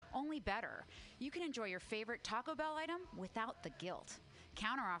only better. You can enjoy your favorite Taco Bell item without the guilt.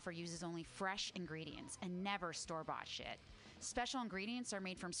 Counteroffer uses only fresh ingredients and never store-bought shit. Special ingredients are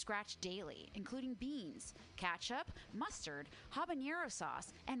made from scratch daily, including beans, ketchup, mustard, habanero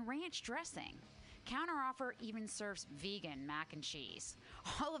sauce, and ranch dressing. Counteroffer even serves vegan mac and cheese.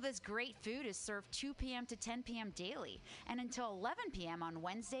 All of this great food is served 2 p.m. to 10 p.m. daily and until 11 p.m. on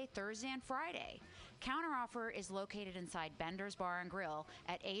Wednesday, Thursday, and Friday. Counteroffer is located inside Bender's Bar and Grill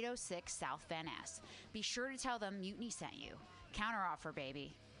at 806 South Van Ness. Be sure to tell them Mutiny sent you. Counteroffer,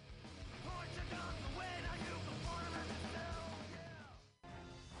 baby.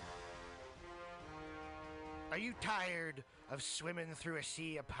 Are you tired of swimming through a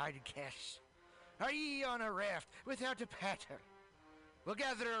sea of podcasts? Are ye on a raft without a paddle? Well,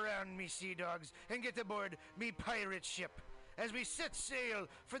 gather around me, sea dogs, and get aboard me pirate ship as we set sail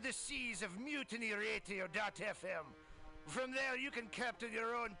for the seas of MutinyRadio.fm. From there, you can captain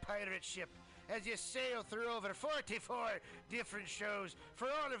your own pirate ship as you sail through over 44 different shows for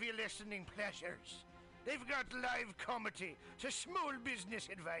all of your listening pleasures. They've got live comedy to small business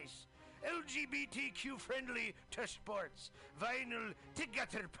advice, LGBTQ friendly to sports, vinyl to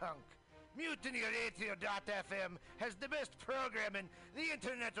gutter punk. MutinyRadio.fm has the best programming the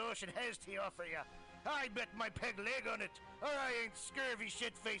internet ocean has to offer you. I bet my peg leg on it, or I ain't scurvy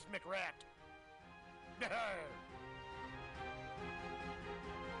shit-faced McRat.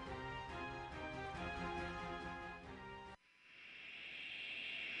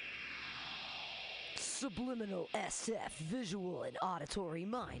 Subliminal SF visual and auditory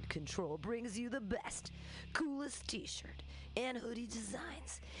mind control brings you the best, coolest t-shirt and hoodie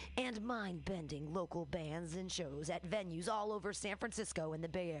designs and mind-bending local bands and shows at venues all over San Francisco and the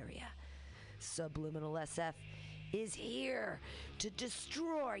Bay Area. Subliminal SF is here to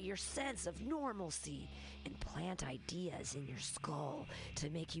destroy your sense of normalcy and plant ideas in your skull to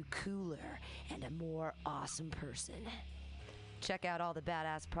make you cooler and a more awesome person. Check out all the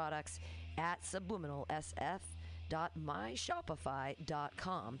badass products at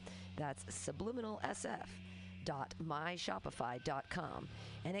subliminalsf.myshopify.com. That's subliminalsf.myshopify.com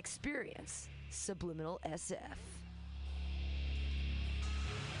and experience Subliminal SF.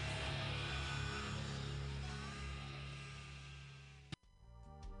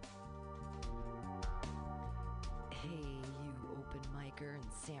 Hey, you open micer in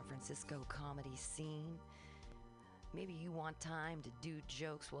San Francisco comedy scene. Maybe you want time to do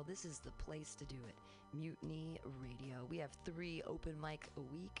jokes. Well, this is the place to do it. Mutiny Radio. We have 3 open mic a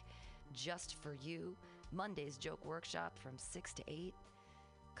week just for you. Monday's joke workshop from 6 to 8.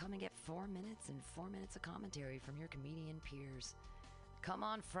 Come and get 4 minutes and 4 minutes of commentary from your comedian peers. Come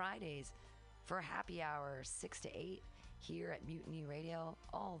on Fridays for happy hour 6 to 8 here at Mutiny Radio.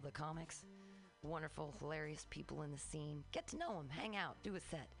 All the comics, wonderful, hilarious people in the scene. Get to know them, hang out, do a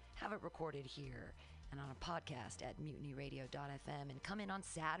set, have it recorded here and on a podcast at MutinyRadio.fm, and come in on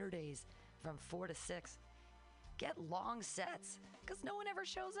Saturdays from 4 to 6. Get long sets, because no one ever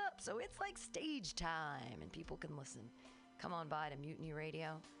shows up, so it's like stage time, and people can listen. Come on by to Mutiny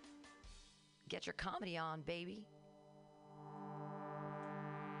Radio. Get your comedy on, baby.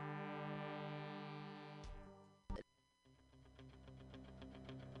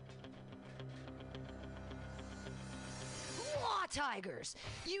 Law Tigers!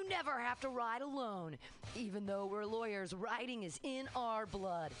 You never have to ride alone. Even though we're lawyers, riding is in our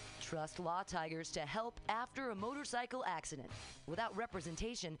blood. Trust Law Tigers to help after a motorcycle accident. Without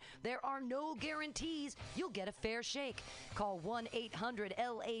representation, there are no guarantees you'll get a fair shake. Call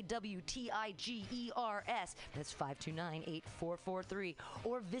 1-800-LAWTIGERS, that's 529-8443,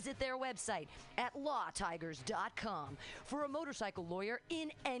 or visit their website at lawtigers.com for a motorcycle lawyer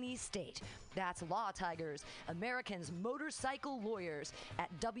in any state. That's Law Tigers, Americans' motorcycle lawyers at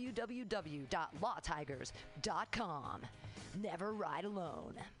www.lawtigers.com. Never ride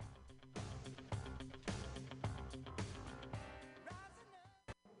alone.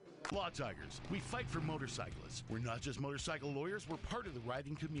 Law Tigers. We fight for motorcyclists. We're not just motorcycle lawyers, we're part of the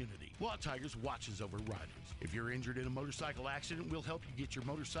riding community. Law Tigers watches over riders. If you're injured in a motorcycle accident, we'll help you get your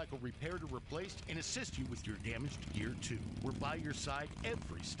motorcycle repaired or replaced and assist you with your damaged gear too. We're by your side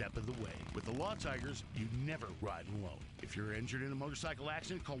every step of the way. With the Law Tigers, you never ride alone. If you're injured in a motorcycle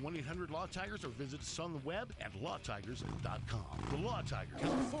accident, call 1-800-LAW-TIGERS or visit us on the web at lawtigers.com. The Law Tigers,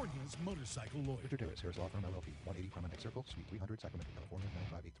 California's motorcycle lawyer. Mr. Davis, Harris Law Firm, LLP, 180 Promenade Circle, Suite 300, Sacramento, California,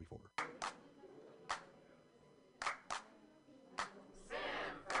 95834.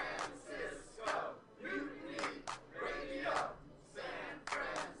 San Francisco Mutiny Radio. San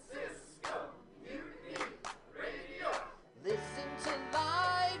Francisco Mutiny Radio. Listen to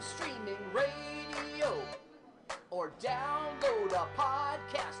live streaming radio or download a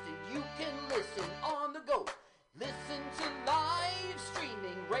podcast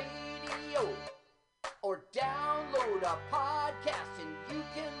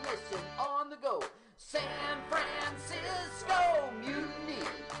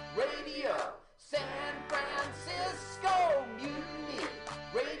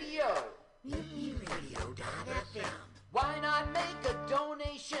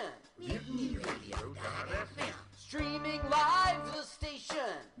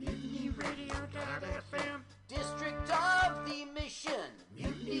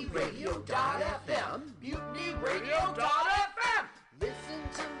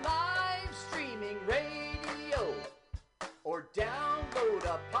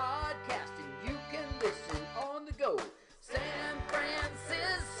podcast, and you can listen on the go. San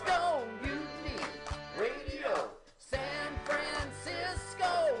Francisco Mutiny Radio. San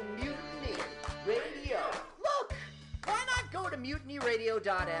Francisco Mutiny Radio. Look, why not go to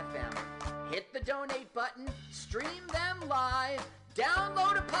MutinyRadio.fm? Hit the donate button, stream them live,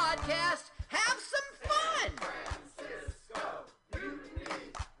 download a podcast, have some fun! Francisco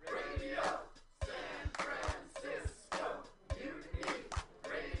Mutiny Radio. San Francisco Mutiny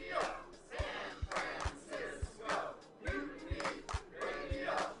Radio. San Francisco Mutiny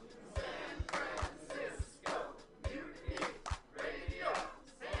Radio. San Francisco Mutiny Radio.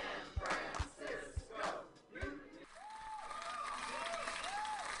 San Francisco Mutiny.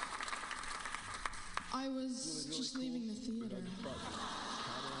 I was just leaving the theater.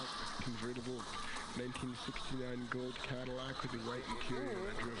 Convertible 1969 gold Cadillac with the white interior.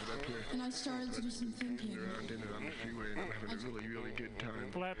 I drove it up here. And I started to do some thinking. Around in it on the freeway, and I'm having a really, really good time.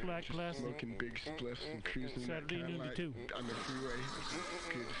 Flat black glass. Smoking big spliffs and cruising Saturday noon to 2 on the freeway. It's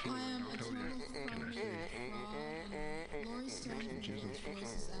good feeling, I am I'll a tell total you. Can I say? Lori Stone's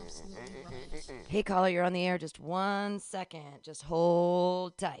voice is absolutely right. Hey, caller, you're on the air. Just 1 second. Just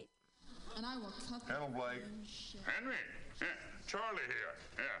hold tight. And I will cut Hello, Blake. shit. Henry. Yeah, Charlie here.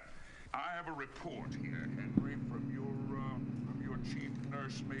 Yeah. I have a report here, Henry, from your chief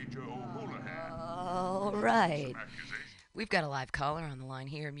nurse, Major O'Houlihan. All right. Some accusations. We've got a live caller on the line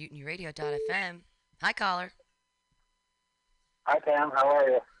here, MutinyRadio.fm. Hi, caller. Hi, Pam. How are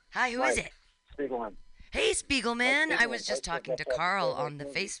you? Hi, who is it? Spiegelman. Hey, Spiegelman. I was Spiegelman. just talking to That's Carl right. on the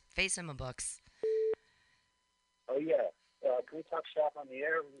Face-Emma books. Oh, yeah. Can we talk shop on the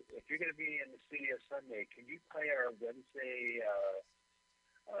air? If you're going to be in the studio Sunday, can you play our Wednesday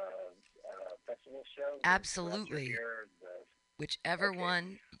festival show? Absolutely. Whichever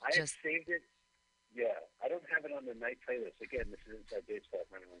one, I just... have saved it. Yeah, I don't have it on the night playlist. Again, this is Inside Baseball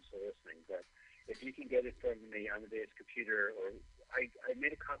for anyone still listening. But if you can get it from the on-the-day's computer, or I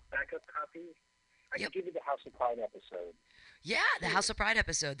made a backup copy. I can give you the House of Pride episode. Yeah, the House of Pride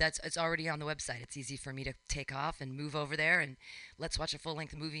episode. It's already on the website. It's easy for me to take off and move over there, and let's watch a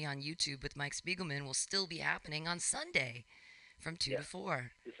full-length movie on YouTube with Mike Spiegelman will still be happening on Sunday from 2 to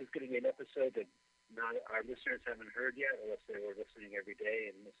 4. This is going to be an episode that our listeners haven't heard yet, unless they were listening every day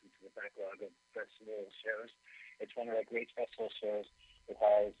and listen to the backlog of festival shows. It's one of our great festival shows. It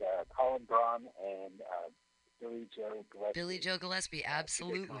has Colin Braun and Billy Joe Gillespie. Billy Joe Gillespie,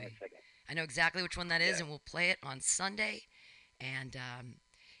 absolutely. I know exactly which one that is, and we'll play it on Sunday. And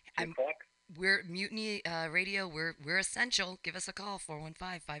we're Mutiny Radio. We're essential. Give us a call,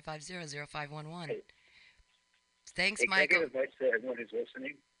 415-550-0511. Thanks, Michael. Executive advice to everyone who's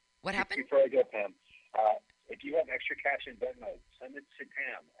listening. What happened? Before I go, Pam, if you have extra cash in Venmo, send it to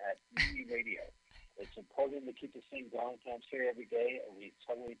Pam at Mutiny Radio. It's important to keep this thing going. Pam's here every day, and we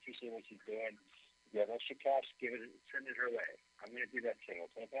totally appreciate what she's doing. If you have extra cash, send it her way. I'm going to do that too.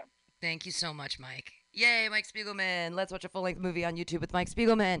 Okay, Pam? Thank you so much, Mike. Yay, Mike Spiegelman. Let's watch a full-length movie on YouTube with Mike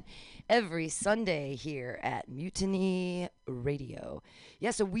Spiegelman every Sunday here at Mutiny Radio. Yeah,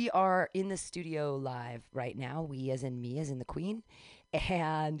 so we are in the studio live right now. We as in me, as in the Queen.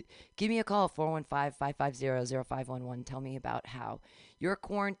 And give me a call, 415-550-0511. Tell me about how your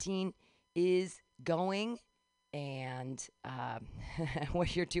quarantine is going and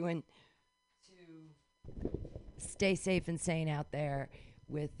what you're doing to stay safe and sane out there.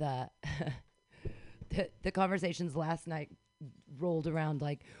 With the conversations last night rolled around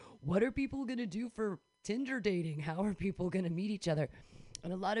like, what are people going to do for Tinder dating? How are people going to meet each other?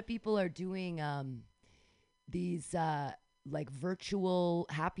 And a lot of people are doing these like virtual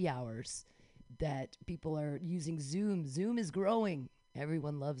happy hours that people are using Zoom. Zoom is growing.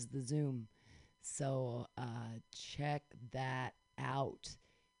 Everyone loves the Zoom. So check that out.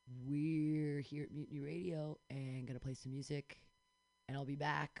 We're here at Mutiny Radio and going to play some music. And I'll be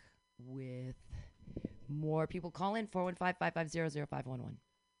back with more people. Call in, 415-550-0511.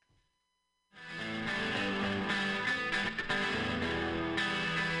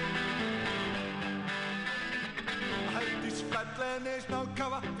 I hate this flatland, there's no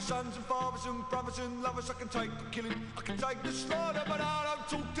cover. Sons and fathers and brothers and lovers, I can take the killing, I can take the slaughter, but I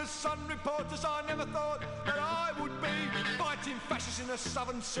don't talk to sun reporters. I never thought that I would be fighting fascists in the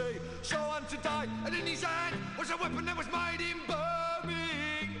southern sea. So on today, and in his hand was a weapon that was made in Birmingham.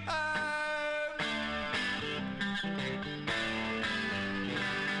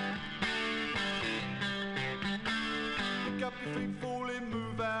 Pick up your feet, falling,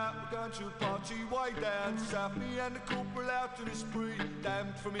 move out. We're going to a party way down south. Me and the corporal out on a spree,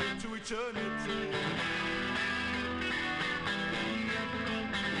 damned from here to eternity.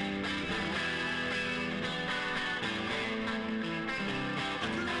 I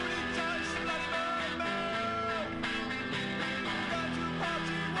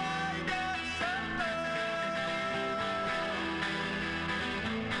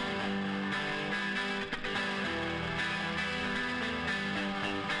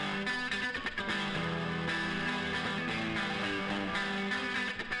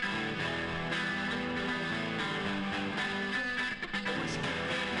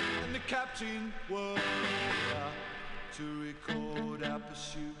acting warrior to record our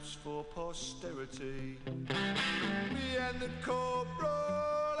pursuits for posterity. Me and the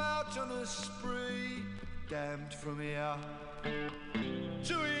corporal out on a spree, damned from here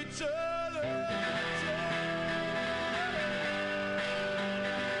to eternity.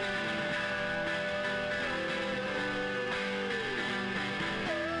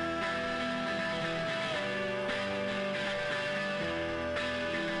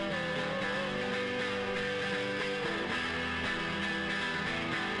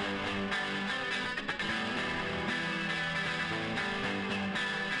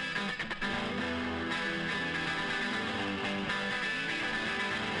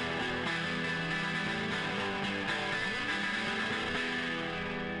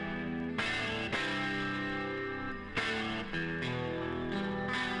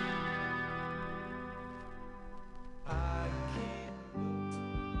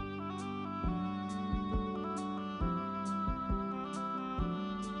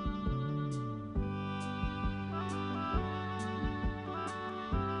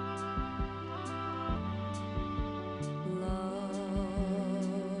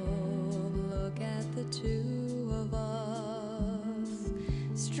 Two of us,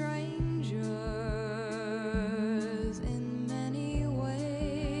 strangers in many ways.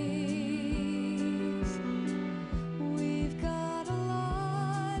 We've got a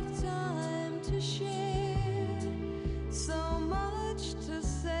lifetime to share, so much to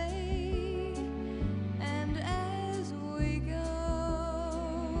say, and as we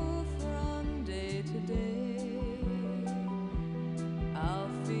go from day to day, I'll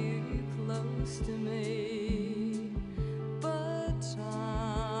feel you close to me, but time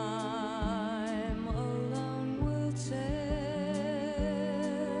alone will tell.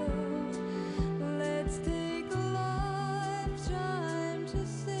 Let's take a lifetime to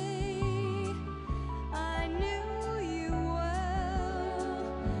see. I knew you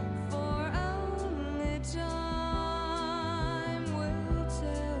well, for only time will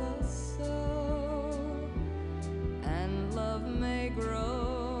tell us so, and love may grow.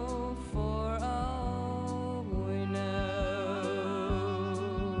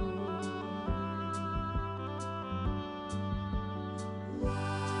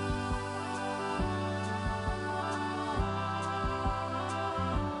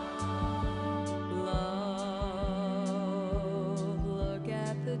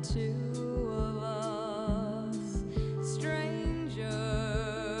 Two of us, strangers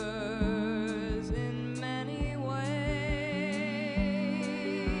in many ways.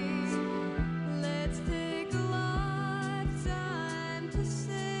 Let's take a lifetime to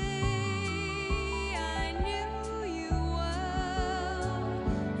say I knew you well,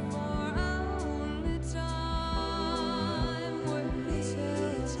 for only time will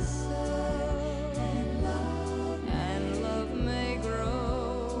tell us so, and love may grow.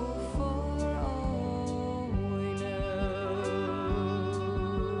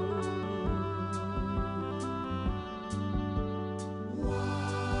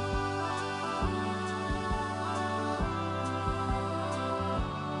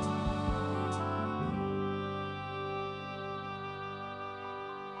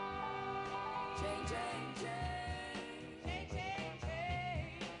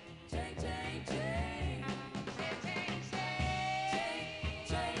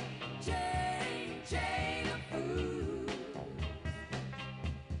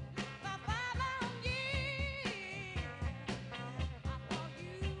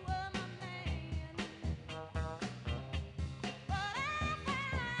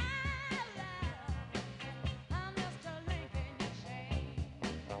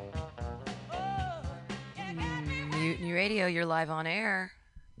 Mutiny Radio, you're live on air.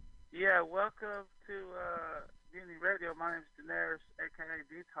 Yeah, welcome to Mutiny Radio. My name's Daenerys, a.k.a.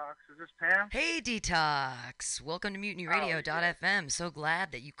 Detox. Is this Pam? Hey, Detox. Welcome to MutinyRadio.fm. So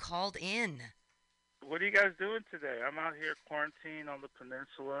glad that you called in. What are you guys doing today? I'm out here quarantined on the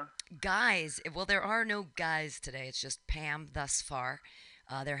peninsula. Guys, well, there are no guys today. It's just Pam thus far.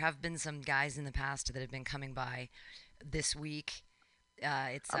 There have been some guys in the past that have been coming by this week.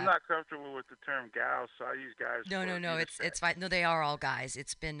 I'm not comfortable with the term gals, so I use guys. No, it's fine. No, they are all guys.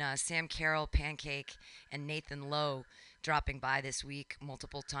 It's been Sam Carroll, Pancake, and Nathan Lowe dropping by this week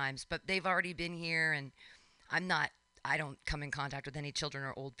multiple times, but they've already been here, and I don't come in contact with any children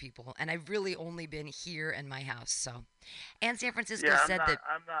or old people, and I've really only been here in my house. So, and San Francisco said that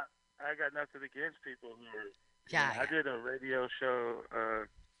I got nothing against people who are. Yeah, I did a radio show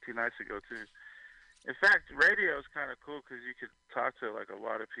 2 nights ago too. In fact, radio is kind of cool because you could talk to like a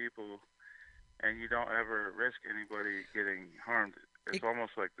lot of people, and you don't ever risk anybody getting harmed. It's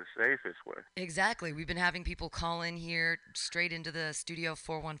almost like the safest way. Exactly. We've been having people call in here straight into the studio,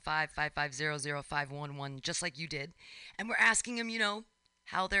 415-550-0511, just like you did. And we're asking them,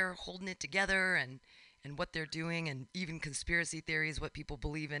 how they're holding it together and what they're doing, and even conspiracy theories, what people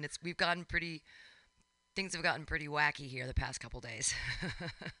believe in. Things have gotten pretty wacky here the past couple days.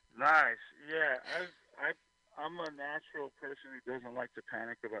 Nice. Yeah, I'm a natural person who doesn't like to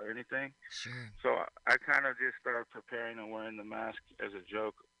panic about anything. Sure. So I kind of just started preparing and wearing the mask as a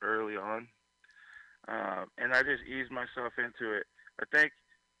joke early on. And I just eased myself into it. I think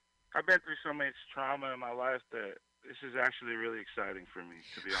I've been through so much trauma in my life that this is actually really exciting for me,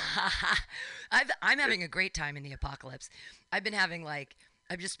 to be honest. I'm having a great time in the apocalypse. I've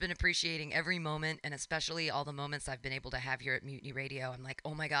just been appreciating every moment, and especially all the moments I've been able to have here at Mutiny Radio. I'm like,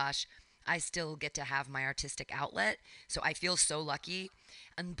 oh my gosh, I still get to have my artistic outlet. So I feel so lucky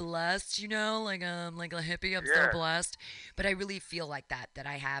and blessed, like a hippie. I'm so blessed. But I really feel like that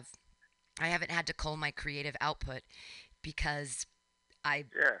I haven't had to cull my creative output because I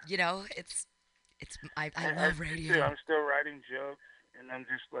love radio. I'm still writing jokes, and I'm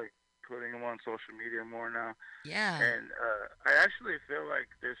just like putting them on social media more now. Yeah. And I actually feel like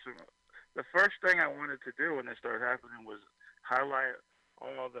the first thing I wanted to do when this started happening was highlight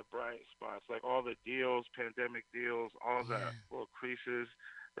all the bright spots, like all the deals, pandemic deals, all the little creases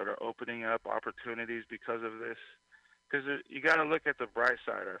that are opening up opportunities because of this. Because you got to look at the bright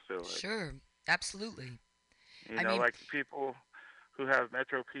side, I feel like. Sure, absolutely. Like people who have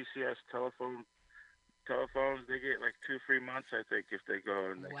Metro PCS telephones, they get like 2 free months, I think, if they go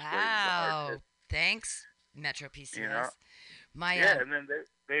and explain the hardship. Thanks, Metro PCS. And then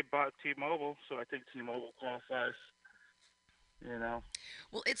they bought T-Mobile, so I think T-Mobile qualifies.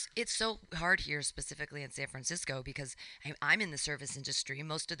 Well, it's so hard here, specifically in San Francisco, because I'm in the service industry.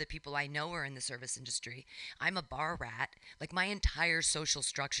 Most of the people I know are in the service industry. I'm a bar rat. Like, my entire social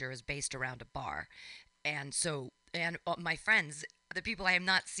structure is based around a bar. And so, my friends, the people I am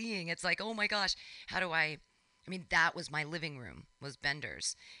not seeing, it's like, oh my gosh, that was my living room, was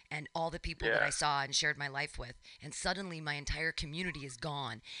Bender's, and all the people that I saw and shared my life with. And suddenly my entire community is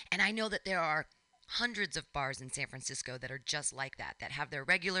gone. And I know that there are hundreds of bars in San Francisco that are just like that have their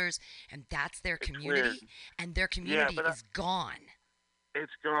regulars, and that's their community, weird. And their community is gone.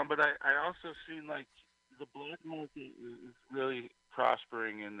 It's gone, but I also see, like, the black market is really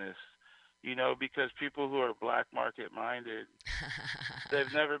prospering in this, because people who are black market minded,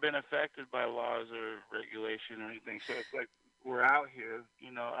 they've never been affected by laws or regulation or anything. So it's like we're out here,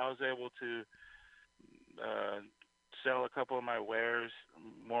 I was able to sell a couple of my wares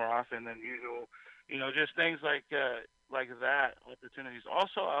more often than usual. Just things like that, opportunities.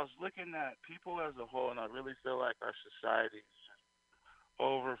 Also, I was looking at people as a whole, and I really feel like our society is just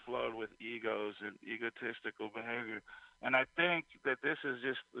overflowed with egos and egotistical behavior. And I think that this is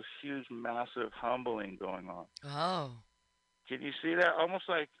just this huge, massive humbling going on. Oh. Can you see that? Almost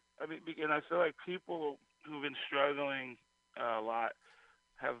like, and I feel like people who've been struggling a lot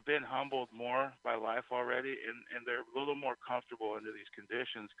have been humbled more by life already, and they're a little more comfortable under these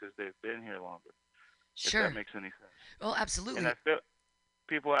conditions because they've been here longer. Sure. If that makes any sense. Well, absolutely. And I feel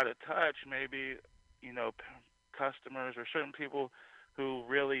people out of touch, maybe, customers or certain people who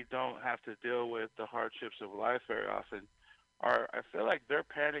really don't have to deal with the hardships of life very often, I feel like they're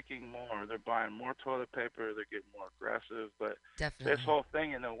panicking more. They're buying more toilet paper. They're getting more aggressive. But Definitely. This whole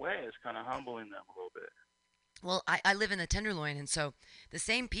thing, in a way, is kind of humbling them a little bit. Well, I live in the Tenderloin, and so the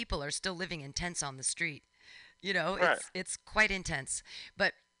same people are still living in tents on the street. Right. It's quite intense.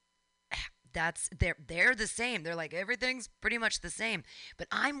 But they're the same. They're like, everything's pretty much the same. But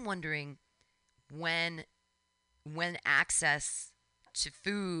I'm wondering when access to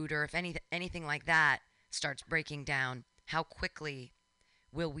food, or if anything like that starts breaking down, how quickly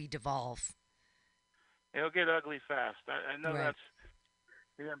will we devolve? It'll get ugly fast. I know Right. That's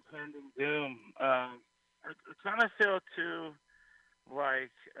the impending doom. I kind of feel too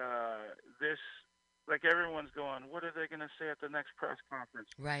like this. Like, everyone's going, what are they going to say at the next press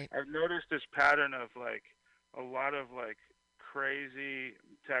conference? Right. I've noticed this pattern of, like, a lot of, like, crazy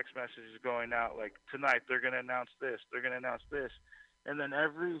text messages going out. Like, tonight they're going to announce this. They're going to announce this. And then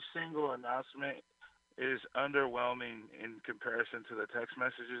every single announcement is underwhelming in comparison to the text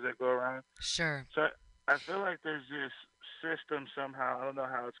messages that go around. Sure. So I feel like there's this system somehow. I don't know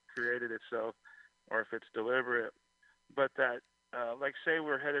how it's created itself or if it's deliberate, but that, like, say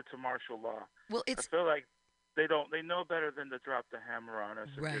we're headed to martial law. Well, I feel like they know better than to drop the hammer on us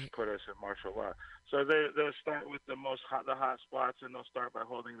and Right. just put us in martial law. So they'll start with the hot spots, and they'll start by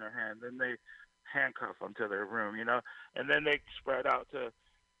holding their hand. Then they handcuff them to their room, and then they spread out to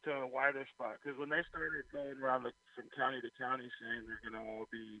to a wider spot. Because when they started going around from county to county saying they're going to all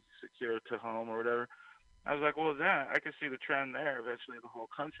be secure to home or whatever, I was like, well, then I could see the trend there. Eventually, the whole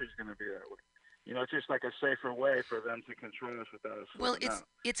country's going to be that way. It's just like a safer way for them to control us without us. Well,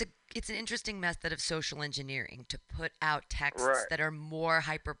 it's an interesting method of social engineering to put out texts Right. that are more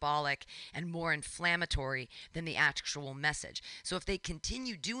hyperbolic and more inflammatory than the actual message. So if they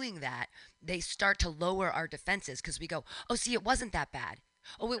continue doing that, they start to lower our defenses because we go, oh, see, it wasn't that bad.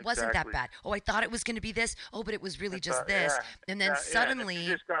 Oh, it wasn't that Exactly. bad. Oh, I thought it was going to be this. Oh, but it was really just this. Yeah. And then suddenly, if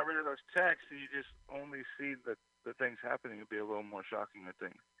you just got rid of those texts and you just only see the things happening, it'd be a little more shocking, I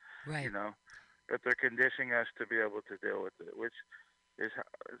think. right. That they're conditioning us to be able to deal with it, which is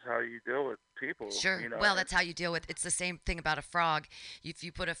how you deal with people. Sure. Well, that's how you deal with. It's the same thing about a frog. If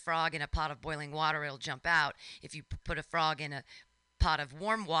you put a frog in a pot of boiling water, it'll jump out. If you put a frog in a pot of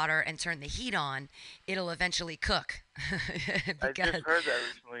warm water and turn the heat on, it'll eventually cook. I just heard that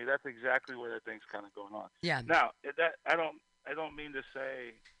recently. That's exactly where that thing's kind of going on. Yeah. Now, I don't mean to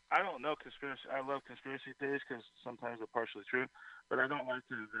say I don't know conspiracy. I love conspiracy theories because sometimes they're partially true, but I don't like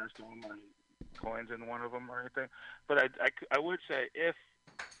to invest all my coins in one of them or anything. But I would say if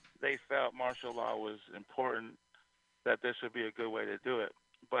they felt martial law was important, that this would be a good way to do it.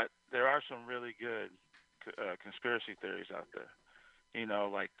 But there are some really good conspiracy theories out there.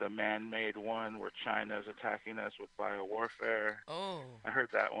 Like the man-made one where China is attacking us with biowarfare. Oh. I heard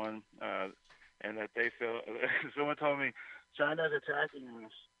that one. And that they feel, someone told me China's attacking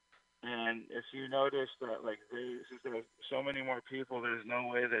us. And if you notice that, since there are so many more people, there's no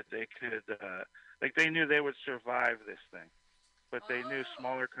way that they could, they knew they would survive this thing. But they knew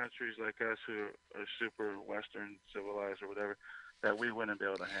smaller countries like us who are super Western civilized or whatever, that we wouldn't be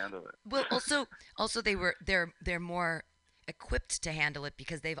able to handle it. Well, also they're more equipped to handle it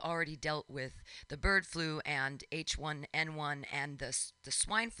because they've already dealt with the bird flu and H1N1 and the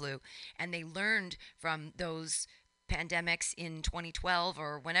swine flu, and they learned from those pandemics in 2012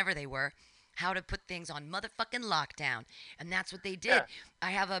 or whenever they were how to put things on motherfucking lockdown, and that's what they did. Yeah.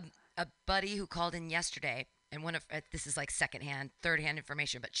 I have a buddy who called in yesterday, and this is like secondhand, third-hand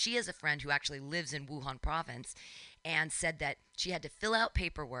information, but she has a friend who actually lives in Wuhan province and said that she had to fill out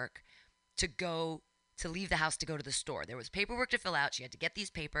paperwork to leave the house to go to the store. There was paperwork to fill out. She had to get these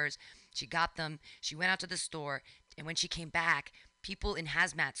papers. She got them. She went out to the store, and when she came back, people in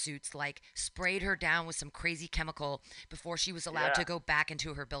hazmat suits sprayed her down with some crazy chemical before she was allowed to go back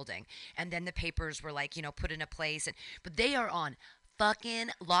into her building. And then the papers were put in a place. But they are on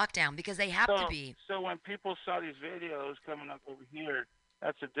fucking lockdown because they have to be. So when people saw these videos coming up over here,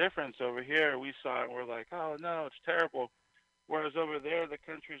 that's the difference. Over here, we saw it and we're like, oh no, it's terrible. Whereas over there, the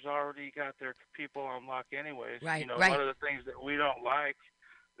country's already got their people on lock anyways. Right, One of the things that we don't like,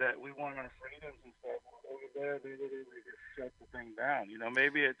 that we want our freedoms and stuff, over there, they literally just shut the thing down.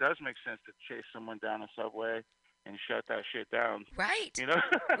 Maybe it does make sense to chase someone down a subway and shut that shit down. Right.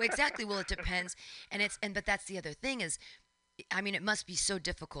 Exactly. Well, it depends. But that's the other thing is, it must be so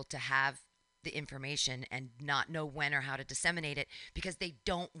difficult to have the information and not know when or how to disseminate it because they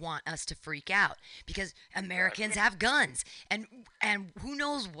don't want us to freak out because Americans have guns and who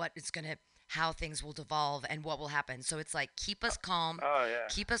knows how things will devolve and what will happen. So it's keep us calm,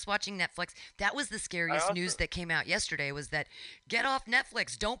 keep us watching Netflix. That was the scariest news that came out yesterday was that get off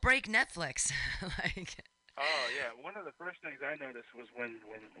Netflix, don't break Netflix. Oh yeah, one of the first things I noticed was when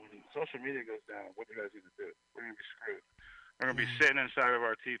social media goes down, what do you guys need to do? We're gonna be screwed. We're gonna be sitting inside of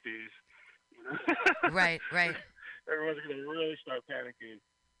our teepees. Right. Everyone's gonna really start panicking.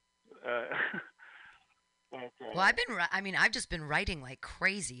 Well, I've just been writing like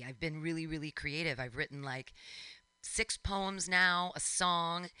crazy. I've been really, really creative. I've written 6 poems now, a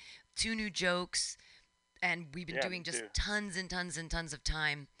song, 2 new jokes, and we've been doing just tons and tons and tons of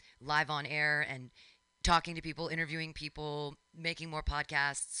time live on air and talking to people, interviewing people, making more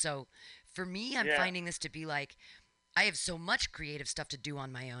podcasts. So for me, I'm finding this to be I have so much creative stuff to do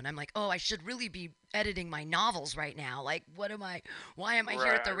on my own. I'm I should really be editing my novels right now. Why am I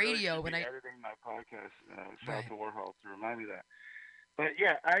here at the radio when I editing my podcast? Shout out to Warhol to remind me that. But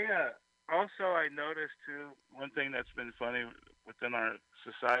yeah, I noticed too, one thing that's been funny within our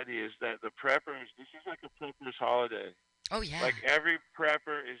society is that the preppers, this is like a prepper's holiday. Oh yeah. Every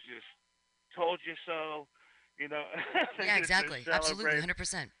prepper is just told you so, Yeah, exactly. Absolutely,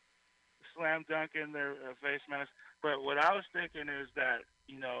 100%. Slam dunk in their face mask. But what I was thinking is that,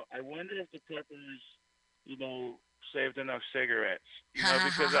 I wonder if the preppers, saved enough cigarettes.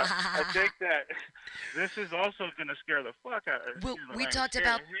 Because I think that this is also going to scare the fuck out of Well, we talked scare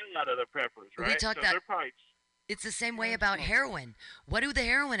about the hell out of the preppers, right? We talked so they're probably It's the same way about heroin. What do the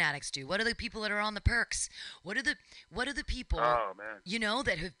heroin addicts do? What are the people that are on the perks? What are the people,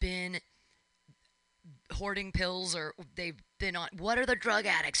 that have been hoarding pills or they've been on? What are the drug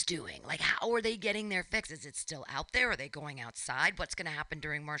addicts doing? Like, how are they getting their fix? Is it still out there? Are they going outside? What's going to happen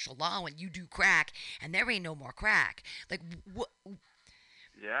during martial law when you do crack and there ain't no more crack? Like, what?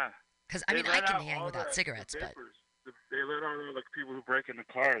 Yeah. Because, I mean, I can hang without cigarettes, but... They let all the people who break into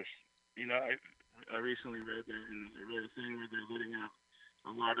cars. I recently read that, and I read a thing where they're letting out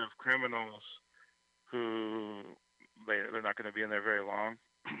a lot of criminals who they're not going to be in there very long.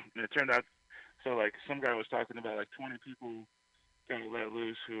 And it turned out, so like some guy was talking about like 20 people got let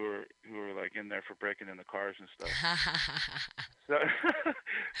loose who were like in there for breaking into cars and stuff.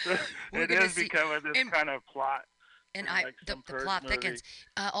 so it is becoming this kind of plot. And the plot thickens.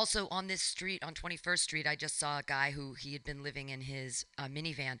 Also, on this street, on 21st Street, I just saw a guy who he had been living in his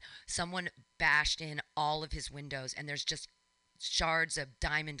minivan. Someone bashed in all of his windows, and there's just shards of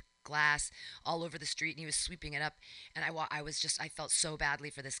diamond glass all over the street, and he was sweeping it up. And I felt so badly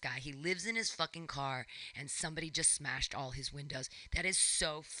for this guy. He lives in his fucking car, and somebody just smashed all his windows. That is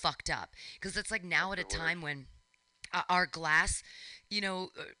so fucked up. Because it's like now at a time when our glass,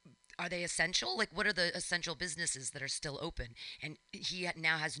 are they essential? Like, what are the essential businesses that are still open? And he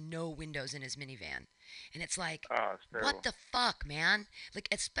now has no windows in his minivan. And it's like, what the fuck, man? Like,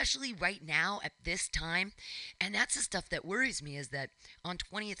 especially right now at this time. And that's the stuff that worries me, is that on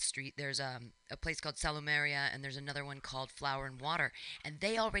 20th Street, there's a place called Salumeria, and there's another one called Flower and Water. And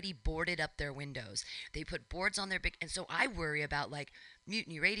they already boarded up their windows. They put boards on their big... And so I worry about, like,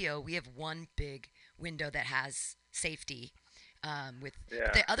 Mutiny Radio. We have one big window that has safety.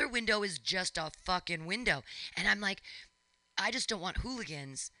 The other window is just a fucking window. And I'm like, I just don't want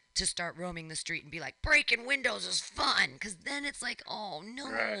hooligans to start roaming the street and be like, breaking windows is fun. Because then it's like, oh, no.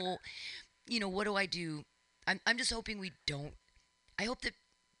 Right. What do I do? I'm just hoping we don't. I hope that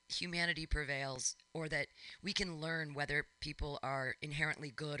humanity prevails, or that we can learn whether people are inherently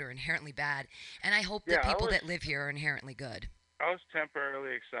good or inherently bad. And I hope that people that live here are inherently good. I was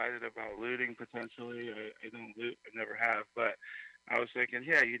temporarily excited about looting potentially. I don't loot, I never have, but I was thinking,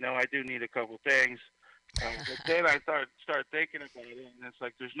 I do need a couple things. But then I start thinking about it, and it's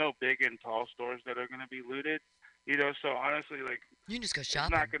like there's no big and tall stores that are going to be looted. So honestly, like, you can just go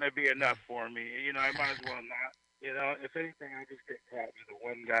shopping. It's not going to be enough for me. I might as well not. If anything, I just get caught with the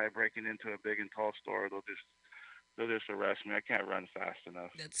one guy breaking into a big and tall store. They'll just arrest me. I can't run fast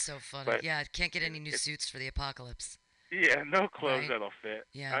enough. That's so funny. But I can't get any new suits for the apocalypse. Yeah, no clothes that'll fit.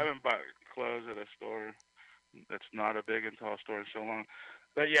 Yeah. I haven't bought clothes at a store that's not a big and tall store in so long.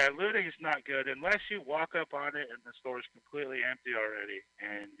 But yeah, looting is not good unless you walk up on it and the store is completely empty already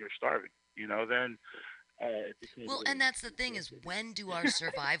and you're starving. Then it becomes... Well, and that's the thing, is when do our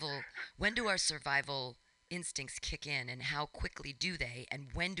survival instincts kick in, and how quickly do they,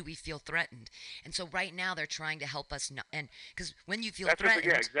 and when do we feel threatened? And so right now they're trying to help us not, and because when you feel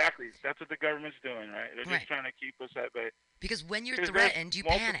threatened... exactly. That's what the government's doing, right? They're just trying to keep us at bay. Because when you're threatened, you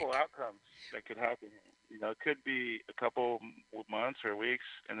panic. Multiple outcomes that could happen. It could be a couple months or weeks,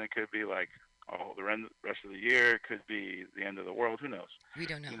 and it could be like, the rest of the year. It could be the end of the world. Who knows? We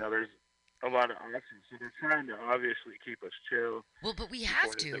don't know. There's a lot of options. So they're trying to obviously keep us chill. Well, but we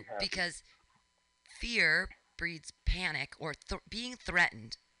have to, because fear breeds panic, or being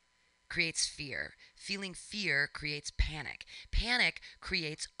threatened creates fear. Feeling fear creates panic. Panic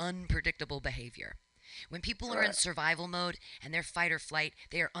creates unpredictable behavior. When people are in survival mode and they're fight or flight,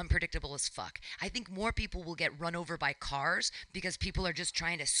 they are unpredictable as fuck. I think more people will get run over by cars because people are just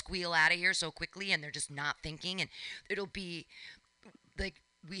trying to squeal out of here so quickly, and they're just not thinking, and it'll be like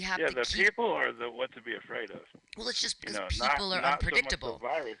we have to the people are what to be afraid of. Well, it's just because people are unpredictable. So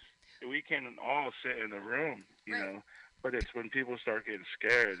much the virus. We can all sit in a room, you know, but it's when people start getting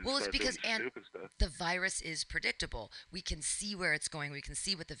scared and start doing stupid stuff. The virus is predictable. We can see where it's going. We can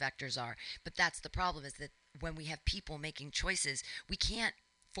see what the vectors are. But that's the problem, is that when we have people making choices, we can't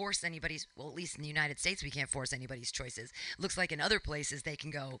force anybody's, well, at least in the United States, we can't force anybody's choices. Looks like in other places they can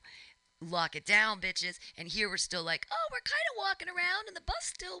go, lock it down, bitches. And here we're still like, oh, we're kind of walking around and the bus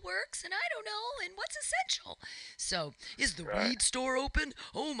still works and I don't know, and what's essential? So, is the weed store open?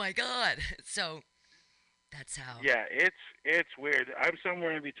 Oh my God. So, that's how. Yeah, it's weird. I'm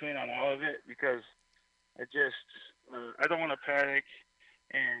somewhere in between on all of it, because I just, I don't want to panic,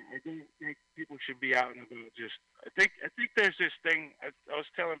 and I don't think people should be out and about. I think there's this thing, I was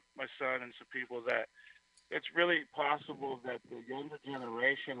telling my son and some people that it's really possible that the younger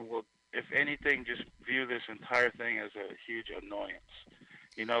generation will, if anything, just view this entire thing as a huge annoyance.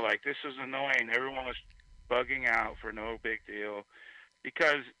 Like, this is annoying. Everyone was bugging out for no big deal.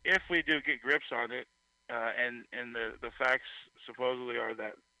 Because if we do get grips on it, and the facts supposedly are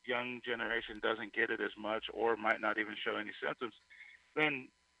that young generation doesn't get it as much or might not even show any symptoms, then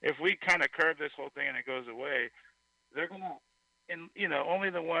if we kind of curb this whole thing and it goes away, they're gonna, and only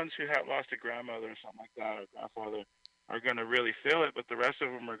the ones who have lost a grandmother or something like that or grandfather are gonna really feel it, but the rest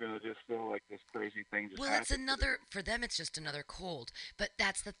of them are gonna just feel like this crazy thing just Well, happened. it's another, for them, it's just another cold. But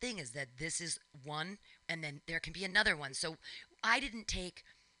that's the thing, is that this is one, and then there can be another one. So I didn't take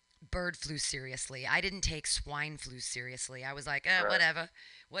bird flu seriously. I didn't take swine flu seriously. I was like, Right. whatever.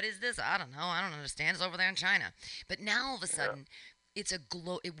 What is this? I don't know. I don't understand. It's over there in China. But now all of a sudden, it's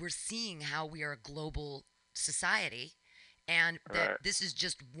we're seeing how we are a global society, and that Right. this is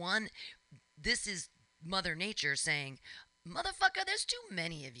just one. This is Mother Nature saying, motherfucker, there's too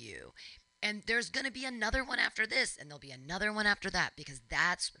many of you. And there's going to be another one after this, and there'll be another one after that, because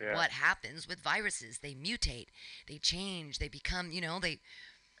that's Yeah. what happens with viruses. They mutate, they change, they become,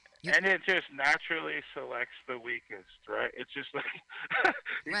 And it just naturally selects the weakest, right? It's just like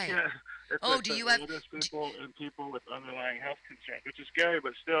you Right. can't- it's Oh, like do the you have- oldest people and people with underlying health concerns, which is scary,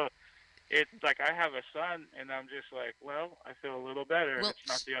 but still, it's like I have a son, and I'm just like, well, I feel a little better, and Well, it's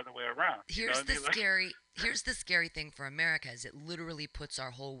not the other way around. You know Here's what the I mean? Like- here's the scary thing for America, is it literally puts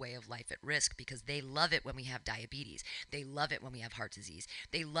our whole way of life at risk, because they love it when we have diabetes. They love it when we have heart disease.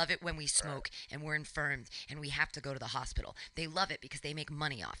 They love it when we smoke and we're infirmed and we have to go to the hospital. They love it because they make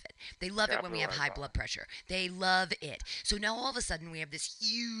money off it. They love it when we have high blood pressure. They love it. So now all of a sudden we have this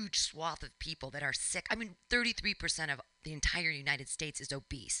huge swath of people that are sick. I mean, 33% of the entire United States is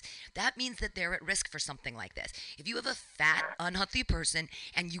obese. That means that they're at risk for something like this. If you have a fat, unhealthy person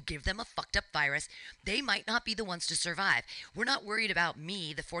and you give them a fucked up virus, they might not be the ones to survive. We're not worried about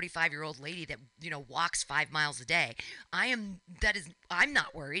me, the 45-year-old lady that, walks 5 miles a day. I'm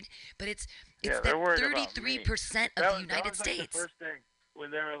not worried, but it's they're that worried about me. 33% of That the was- United that was like States. the first thing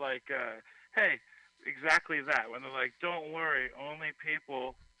when they were like, hey, exactly that. When they're like, don't worry, only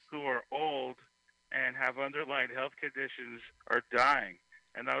people who are old and have underlying health conditions are dying.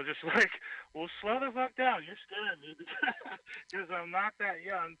 And I was just like, well, slow the fuck down. You're scaring me because I'm not that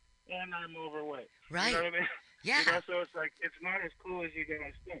young and I'm overweight. Right. You know what I mean? Yeah. So it's like, it's not as cool as you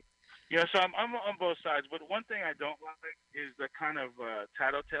guys think. So I'm on both sides. But one thing I don't like is the kind of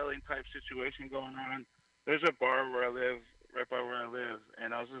tattletaling type situation going on. There's a bar where I live, right by where I live,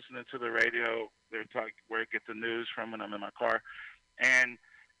 and I was listening to the radio. They're talking where I get the news from when I'm in my car. And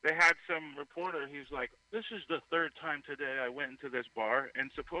they had some reporter, he's like, this is the third time today I went into this bar,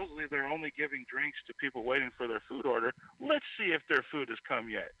 and supposedly they're only giving drinks to people waiting for their food order. Let's see if their food has come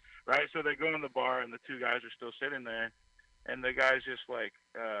yet, right? So they go in the bar, and the two guys are still sitting there, and the guy's just like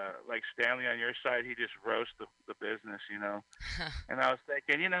Stanley on your side, he just roasts the business, And I was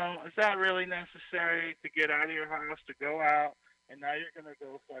thinking, is that really necessary to get out of your house, to go out, and now you're going to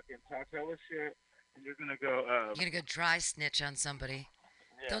go fucking talk hella shit, and you're going to go... You're going to go dry snitch on somebody.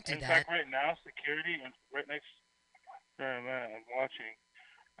 Yeah. Don't do In that. fact, right now, security, and right next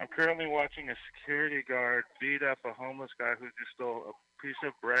I'm currently watching a security guard beat up a homeless guy who just stole a piece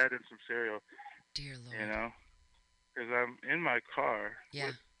of bread and some cereal. Dear Lord. Because I'm in my car Yeah.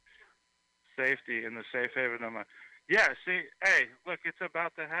 with safety in the safe haven. I'm like, yeah, see, hey, look, it's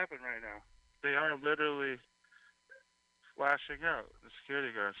about to happen right now. They are literally flashing out, the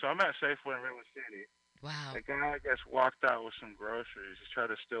security guard. So I'm at Safeway in River City. Wow. The guy, I guess, walked out with some groceries. He tried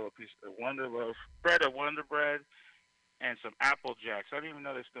to steal a piece of Wonder Loaf, bread of Wonder Bread, and some Apple Jacks. I didn't even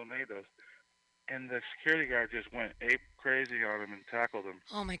know they still made those. And the security guard just went ape crazy on him and tackled him.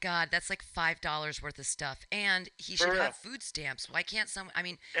 Oh my God, that's like $5 worth of stuff, and he For should real. have food stamps. Why can't someone? I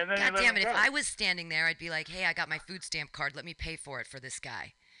mean, And then God he let damn him it! If go. I was standing there, I'd be like, "Hey, I got my food stamp card. Let me pay for it for this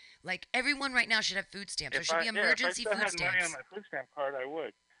guy." Like everyone right now should have food stamps. There should be emergency if I food still had money on stamps. my food stamp card, I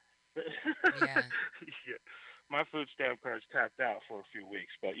would. Yeah. Yeah. My food stamp card's tapped out for a few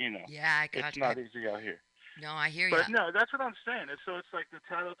weeks, but Yeah, I got it's not easy out here. No, I hear But you. no, that's what I'm saying. It's like the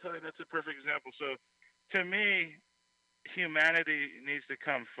tattletale. That's a perfect example. So, to me, humanity needs to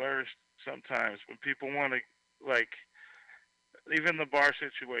come first. Sometimes when people want to, even the bar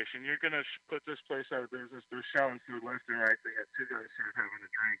situation, you're gonna put this place out of business. They're selling food left and right. They got two guys here having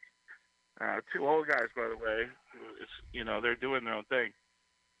a drink. Two old guys, by the way. They're doing their own thing.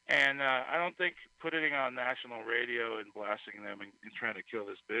 And I don't think putting it on national radio and blasting them and trying to kill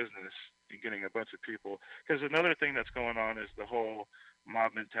this business and getting a bunch of people. Because another thing that's going on is the whole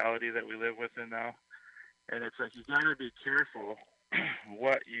mob mentality that we live within now. And it's like you got to be careful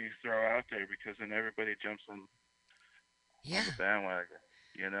what you throw out there because then everybody jumps on the bandwagon.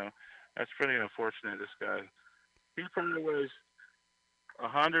 That's pretty unfortunate, this guy. He probably weighs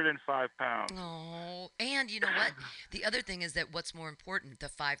 105 pounds. Oh, and you know what? The other thing is that what's more important, the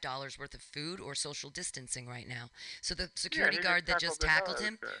 $5 worth of food or social distancing right now? So the security he guard that just tackled the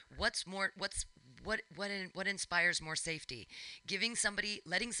him, what inspires more safety? Letting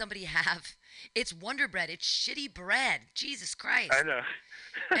somebody have, it's Wonder Bread, it's shitty bread. Jesus Christ. I know.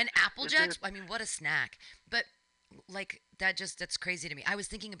 And Apple Jacks, I mean, what a snack. But like that's crazy to me. I was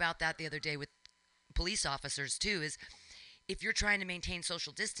thinking about that the other day with police officers too, is if you're trying to maintain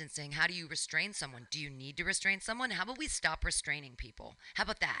social distancing, how do you restrain someone? Do you need to restrain someone? How about we stop restraining people? How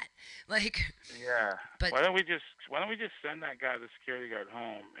about that? Like, yeah. But why don't we just send that guy, the security guard,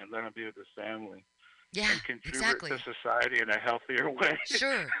 home and let him be with his family? Yeah, and contribute exactly. to society in a healthier way.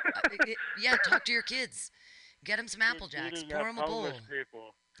 Sure. Yeah, talk to your kids. Get them some Apple Jacks. Pour them a bowl.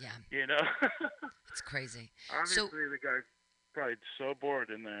 People. Yeah. You know? It's crazy. Obviously, the guy's probably so bored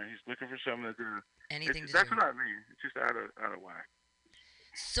in there. He's looking for something to do. Anything to do. That's what I mean. It's just out of whack.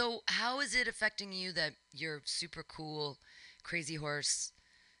 So how is it affecting you that your super cool Crazy Horse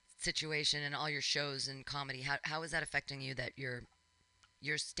situation and all your shows and comedy, how is that affecting you that your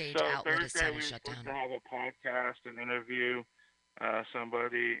stage outlet is kind of shut down? So Thursday we were supposed to have a podcast and interview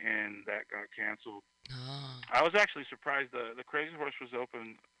somebody, and that got canceled. Oh. I was actually surprised. The Crazy Horse was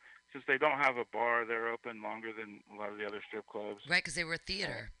open. Since they don't have a bar, they're open longer than a lot of the other strip clubs. Right, because they were a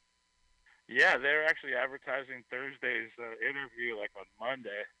theater. Yeah, they're actually advertising Thursday's interview like on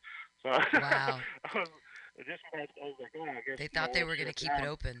Monday. So wow. I was like, oh, I guess they thought they were going to keep it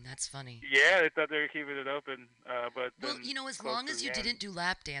open. That's funny. Yeah, they thought they were keeping it open. But well, you know, as long as you didn't do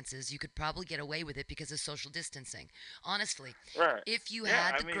lap dances, you could probably get away with it because of social distancing. Honestly, right. If you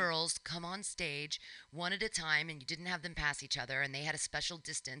had the girls come on stage one at a time and you didn't have them pass each other and they had a special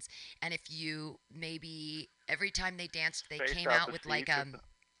distance, and if you maybe every time they danced, they came out with like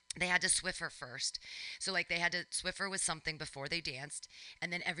they had to Swiffer first. So, like, they had to Swiffer with something before they danced,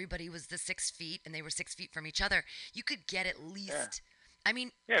 and then everybody was the 6 feet, and they were 6 feet from each other. You could get at least, I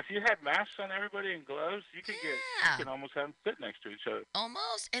mean... Yeah, if you had masks on everybody and gloves, you could you could almost have them sit next to each other.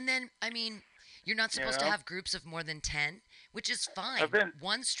 Almost. And then, I mean, you're not supposed to have groups of more than 10, which is fine.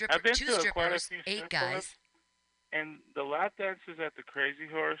 One stripper, 2 strippers, 8 guys. And the lap dances at the Crazy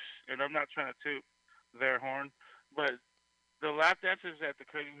Horse, and I'm not trying to toot their horn, but... the lap dances at the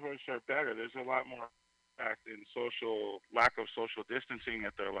Crazy Horse are better. There's a lot more impact in lack of social distancing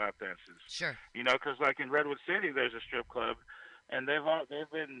at their lap dances. Sure. You know, because like in Redwood City, there's a strip club, and they've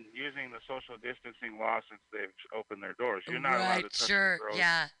been using the social distancing law since they've opened their doors. You're not allowed to touch the girls.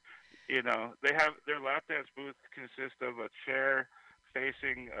 Yeah. You know, they have their lap dance booth consists of a chair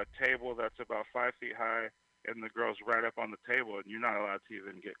facing a table that's about 5 feet high, and the girl's right up on the table, and you're not allowed to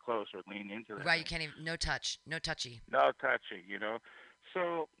even get close or lean into that. Right, you can't even, no touchy. No touching, you know.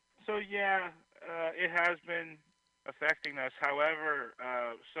 So yeah, it has been affecting us. However,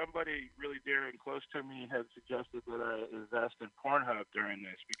 somebody really dear and close to me had suggested that I invest in Pornhub during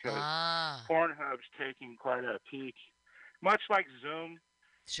this, because Pornhub's taking quite a peak, much like Zoom.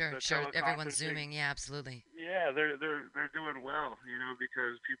 Sure, everyone's Zooming, yeah, absolutely. Yeah, they're doing well, you know,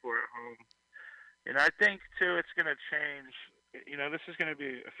 because people are at home. And I think, too, it's going to change. You know, this is going to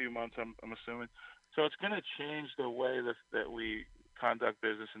be a few months, I'm assuming. So it's going to change the way that we conduct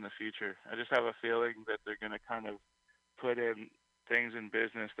business in the future. I just have a feeling that they're going to kind of put in things in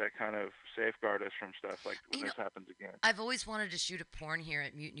business that kind of safeguard us from stuff like when this happens again. I've always wanted to shoot a porn here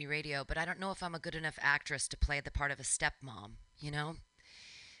at Mutiny Radio, but I don't know if I'm a good enough actress to play the part of a stepmom, you know?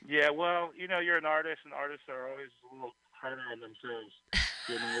 Yeah, well, you know, you're an artist, and artists are always a little harder on themselves.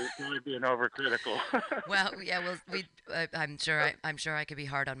 You know, it's only being overcritical. Well, yeah, I'm sure I could be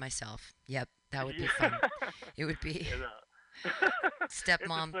hard on myself. Yep, that would be fun. It would be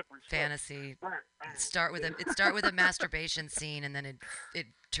stepmom fantasy. Start with a masturbation scene, and then it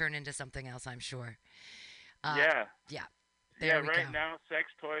turn into something else, I'm sure. Yeah. There we go. Right now,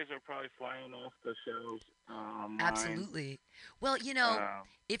 sex toys are probably flying off the shelves. Absolutely. Well, you know,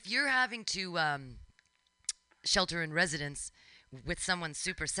 if you're having to shelter in residence with someone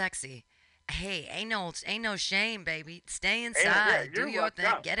super sexy, hey, ain't no shame, baby. Stay inside, do your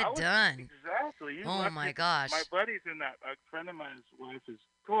thing, get it done. Exactly. Oh my gosh. My buddy's in that. A friend of mine's wife is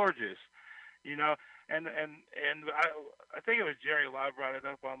gorgeous, you know. And I think it was Jerry Law brought it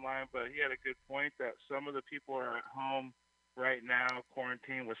up online, but he had a good point that some of the people are at home right now,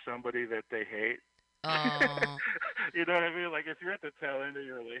 quarantined with somebody that they hate. Oh. You know what I mean? Like, if you're at the tail end of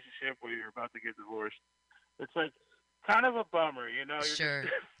your relationship where you're about to get divorced, it's like kind of a bummer, you know. You're Sure.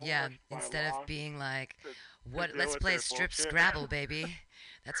 just Yeah. forced by Instead law of being like, to what? deal Let's with play their strip bullshit. Scrabble, baby.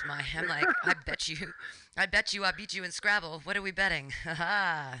 That's my. I'm like, I bet you I beat you in Scrabble. What are we betting?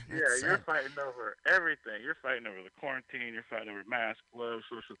 Haha. Yeah, you're fighting over everything. You're fighting over the quarantine. You're fighting over masks, gloves,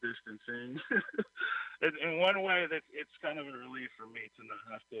 social distancing. In one way, that it's kind of a relief for me to not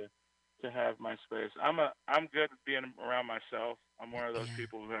have to have my space. I'm good at being around myself. I'm one of those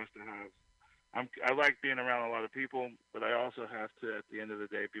people who has to have. I like being around a lot of people, but I also have to, at the end of the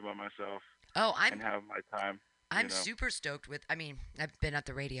day, be by myself. And have my time. I'm super stoked with, I mean, I've been at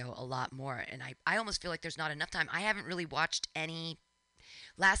the radio a lot more, and I almost feel like there's not enough time. I haven't really watched any.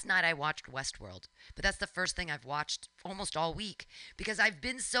 Last night I watched Westworld, but that's the first thing I've watched almost all week because I've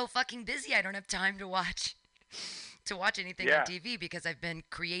been so fucking busy. I don't have time to watch anything on TV because I've been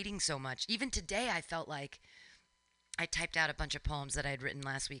creating so much. Even today I felt like I typed out a bunch of poems that I had written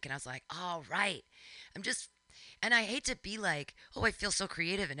last week, and I was like, all right, and I hate to be like, oh, I feel so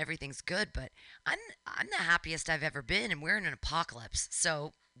creative and everything's good, but I'm the happiest I've ever been, and we're in an apocalypse.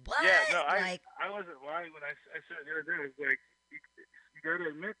 So what? Yeah, no, I wasn't lying when I said the other day. I was like, you got to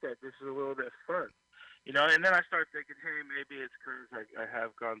admit that this is a little bit fun, you know. And then I start thinking, hey, maybe it's because I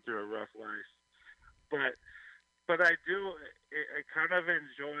have gone through a rough life, but I do. I kind of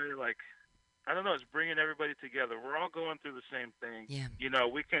enjoy, like, I don't know, it's bringing everybody together. We're all going through the same thing. Yeah. You know,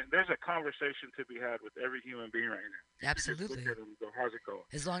 there's a conversation to be had with every human being right now. Absolutely. You just look at them and go, how's it going?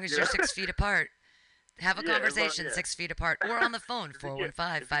 As long as you're 6 feet apart. Have a conversation 6 feet apart or on the phone,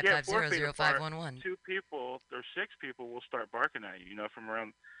 415-550-0511. 2 people or 6 people will start barking at you, you know, from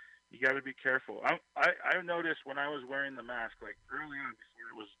around. You got to be careful. I noticed when I was wearing the mask, like early on before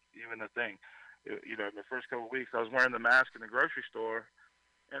it was even a thing, you know, in the first couple of weeks, I was wearing the mask in the grocery store.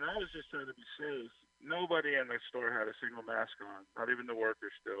 And I was just trying to be safe. Nobody in the store had a single mask on, not even the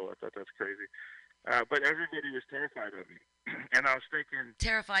workers still. I thought that's crazy. But everybody was terrified of me. And I was thinking...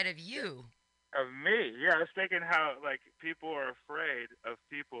 Terrified of you? Of me. Yeah, I was thinking how, like, people are afraid of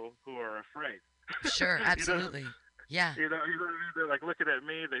people who are afraid. Sure, absolutely. Yeah. You know what I mean? They're like looking at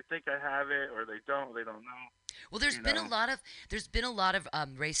me, they think I have it, or they don't know. Well, there's been a lot of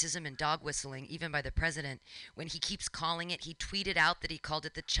racism and dog whistling, even by the president, when he keeps calling it. He tweeted out that he called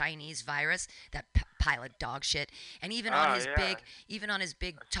it the Chinese virus, that pile of dog shit. And even on his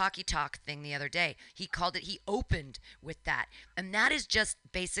big talkie talk thing the other day, he called it. He opened with that, and that is just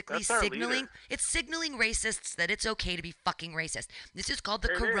basically signaling. It's signaling racists that it's okay to be fucking racist. This is called the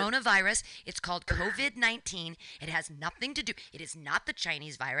coronavirus. It's called COVID-19. It has nothing to do. It is not the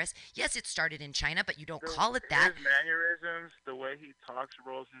Chinese virus. Yes, it started in China, but you don't call it that. His mannerisms, the way he talks,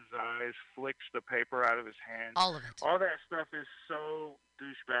 rolls his eyes, flicks the paper out of his hand. All of it. All that stuff is so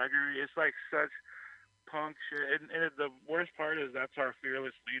douchebaggery. It's like such punk shit. And the worst part is that's our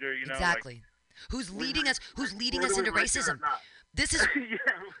fearless leader, you know? Exactly. Like, who's leading us into racism? This is...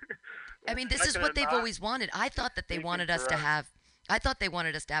 I mean, this is what they've always wanted. I thought that they wanted us to have... I thought they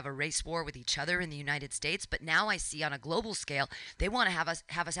wanted us to have a race war with each other in the United States, but now I see on a global scale they want to have us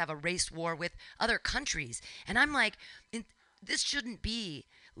have a race war with other countries. And I'm like, this shouldn't be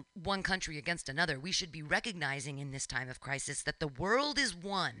one country against another. We should be recognizing in this time of crisis that the world is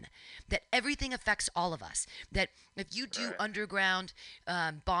one, that everything affects all of us, that if you do underground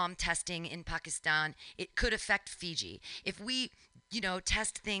bomb testing in Pakistan, it could affect Fiji. If we,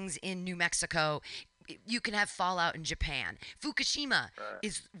 test things in New Mexico, you can have fallout in Japan. Fukushima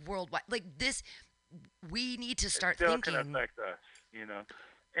is worldwide. Like this, we need to start thinking. It still can affect us,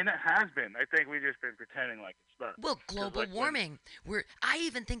 And it has been. I think we've just been pretending like it's not. Well, global warming. I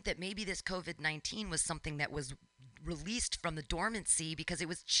even think that maybe this COVID-19 was something that was released from the dormancy because it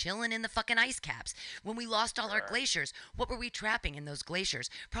was chilling in the fucking ice caps. When we lost all our glaciers, what were we trapping in those glaciers?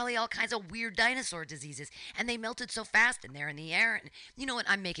 Probably all kinds of weird dinosaur diseases. And they melted so fast and they're in the air. And you know what?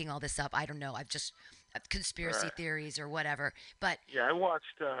 I'm making all this up. I don't know. I've just conspiracy theories or whatever. But yeah, I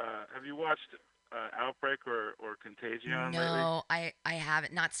watched. Have you watched Outbreak or Contagion lately? No, I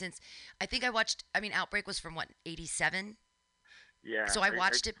haven't. Not since. I think I watched. I mean, Outbreak was from what, 87? Yeah. So I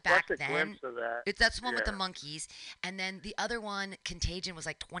watched it back then. A glimpse of that. That's the one with the monkeys, and then the other one, Contagion, was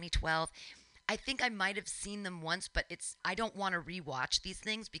like 2012. I think I might have seen them once, but I don't want to rewatch these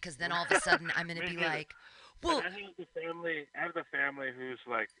things because then all of a sudden I'm going to be like, well. I have the family who's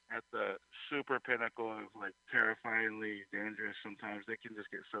like at the super pinnacle of like terrifyingly dangerous. Sometimes they can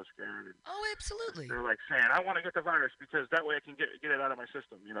just get so scared. Oh, absolutely. They're like saying, "I want to get the virus because that way I can get it out of my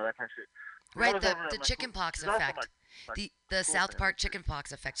system." That kind of shit. Right, the chickenpox effect. The South Park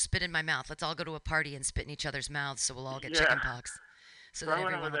chickenpox effect. Spit in my mouth. Let's all go to a party and spit in each other's mouths so we'll all get chickenpox. So that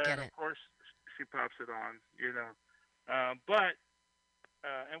everyone will get it. Of course, she pops it on, But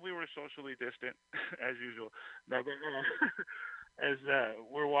and we were socially distant as usual. No, but as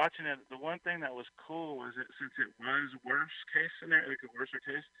we're watching it, the one thing that was cool was that since it was worst case scenario, like a worst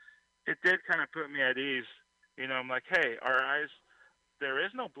case, it did kind of put me at ease. You know, I'm like, hey, our eyes, there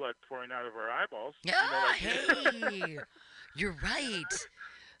is no blood pouring out of our eyeballs. Hey, you're right.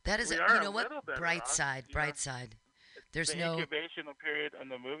 That is, you know what? Bright side, bright side. There's the no incubation period on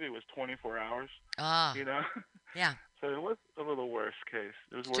the movie was 24 hours. Ah, you know. Yeah. So it was a little worst case.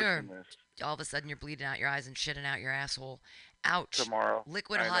 It was worse Sure. than this. All of a sudden, you're bleeding out your eyes and shitting out your asshole. Ouch. Tomorrow.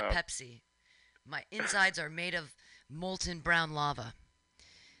 Liquid I hot know. Pepsi. My insides are made of molten brown lava.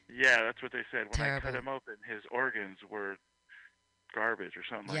 Yeah, that's what they said. When Terrible. I cut him open, his organs were garbage or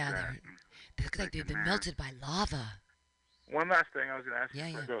something Yeah, like that. they look like they've been melted by lava. One last thing I was going to ask Yeah,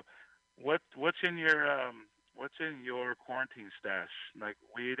 you. yeah. So, what's in your quarantine stash? Like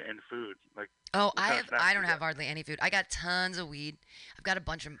weed and food. Like Oh, what kind of snacks I you don't got? have hardly any food. I got tons of weed. I've got a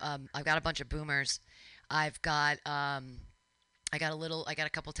bunch of boomers. I've got I got a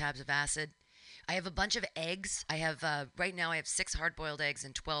couple tabs of acid. I have a bunch of eggs. I have right now I have 6 hard-boiled eggs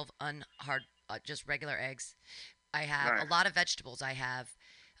and 12 just regular eggs. I have Nice. a lot of vegetables. I have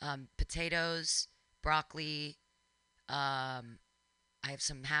potatoes, broccoli. I have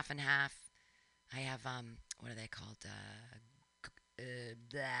some half and half. I have what are they called?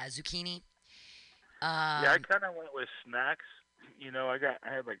 Zucchini. Yeah, I kind of went with snacks. You know, I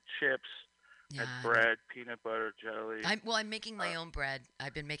had like chips, Yeah, had bread, peanut butter, jelly. I'm making my own bread.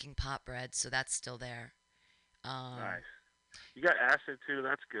 I've been making pot bread, so that's still there. Nice. You got acid too.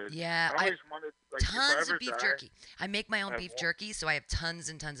 That's good. Yeah, I always wanted like if I tons ever of beef die, jerky. I make my own I beef won't- jerky, so I have tons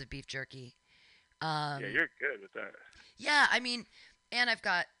and tons of beef jerky. Yeah, you're good with that. Yeah, I mean, and I've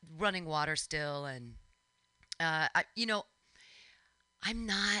got running water still, and I'm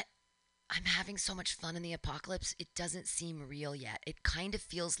having so much fun in the apocalypse. It doesn't seem real yet. It kind of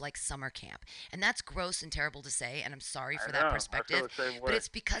feels like summer camp, and that's gross and terrible to say. And I'm sorry for I that know, I perspective, feel the same but way. it's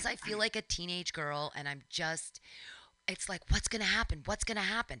because I feel like a teenage girl, and I'm just. It's like, what's gonna happen? What's gonna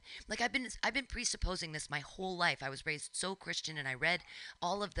happen? Like I've been presupposing this my whole life. I was raised so Christian, and I read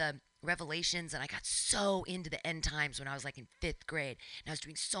all of the Revelations, and I got so into the end times when I was like in 5th grade, and I was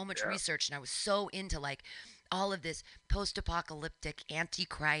doing so much research, and I was so into like all of this post-apocalyptic,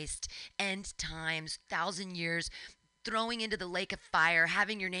 antichrist, end times, 1,000 years, throwing into the lake of fire,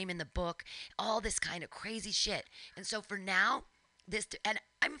 having your name in the book, all this kind of crazy shit. And so for now, and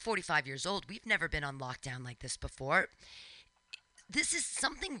I'm 45 years old. We've never been on lockdown like this before. This is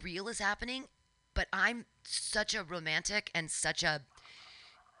something real is happening, but I'm such a romantic and such a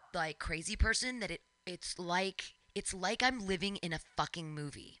like crazy person that it's like I'm living in a fucking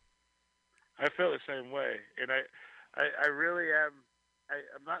movie. I feel the same way, and I really am.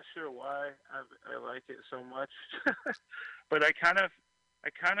 I'm not sure why I like it so much, but I kind of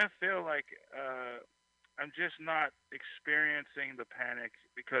feel like I'm just not experiencing the panic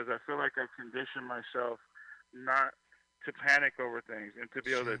because I feel like I've conditioned myself not to panic over things and to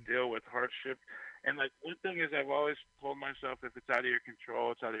be able to deal with hardship. And like one thing is, I've always told myself, if it's out of your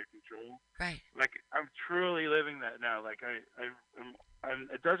control, it's out of your control. Right. Like I'm truly living that now. Like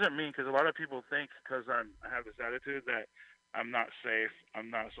it doesn't mean, because a lot of people think because I have this attitude that I'm not safe, I'm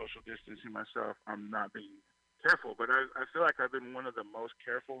not social distancing myself, I'm not being careful. But I feel like I've been one of the most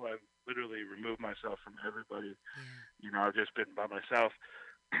careful. I've literally removed myself from everybody. You know, I've just been by myself.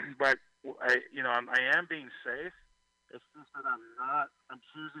 But I am being safe. It's just that I'm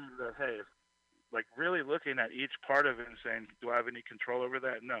choosing the, hey, like really looking at each part of it and saying, do I have any control over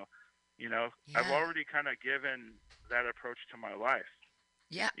that? No. You know, I've already kind of given that approach to my life.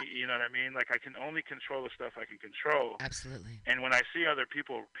 Yeah. You know what I mean? Like I can only control the stuff I can control. Absolutely. And when I see other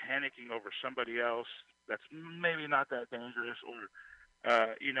people panicking over somebody else that's maybe not that dangerous, or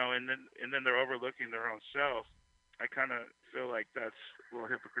you know, and then they're overlooking their own self, I kind of feel like that's a little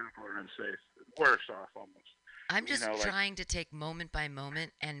hypocritical or unsafe. Worse off almost. I'm just you know, trying to take moment by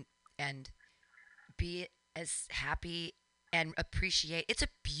moment and be as happy and appreciate. It's a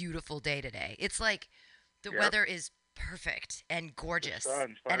beautiful day today. It's like the weather is perfect and gorgeous.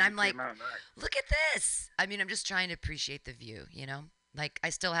 And I'm like, look at this. I mean, I'm just trying to appreciate the view, you know? Like I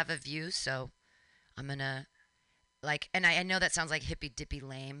still have a view, so I'm going to like, and I know that sounds like hippy dippy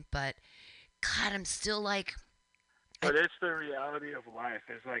lame, but God, I'm still like. But it's the reality of life.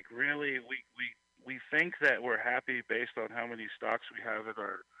 It's like really we think that we're happy based on how many stocks we have in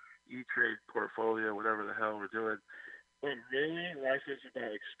our E-Trade portfolio, whatever the hell we're doing. But really, life is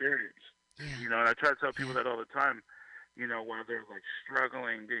about experience. Yeah. You know, and I try to tell people that all the time, you know, while they're like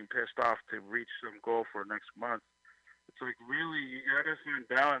struggling, being pissed off to reach some goal for next month. It's like really, you got to find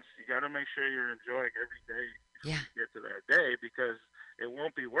balance. You got to make sure you're enjoying every day before you get to that day, because it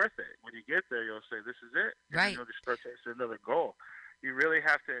won't be worth it. When you get there, you'll say, "This is it," and Right. then you'll just start chasing another goal. You really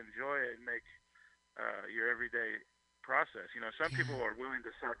have to enjoy it and make your everyday process. You know, some people are willing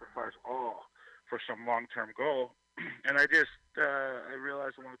to sacrifice all for some long-term goal, and I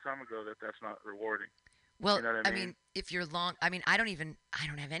realized a long time ago that that's not rewarding. Well, you know what I I mean? mean, if you're I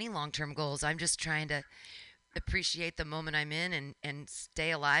don't have any long-term goals. I'm just trying to appreciate the moment I'm in and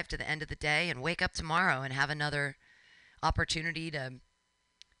stay alive to the end of the day and wake up tomorrow and have another opportunity to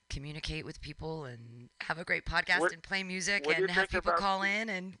communicate with people and have a great podcast and play music what do you and have think people about call in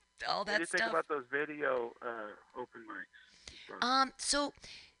and all What do that you think stuff. about those video open mics? So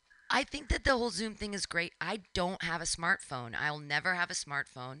I think that the whole Zoom thing is great. I don't have a smartphone. I'll never have a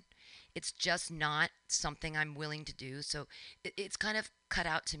smartphone. It's just not something I'm willing to do. So it's kind of cut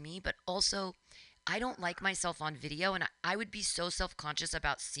out to me. But also, I don't like myself on video. And I would be so self-conscious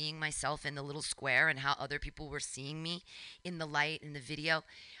about seeing myself in the little square and how other people were seeing me in the light, in the video.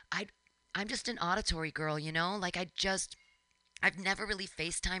 I'm just an auditory girl, you know? Like, I've never really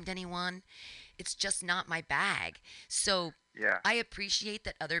FaceTimed anyone. It's just not my bag. So Yeah. I appreciate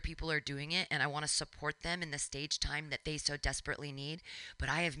that other people are doing it, and I want to support them in the stage time that they so desperately need. But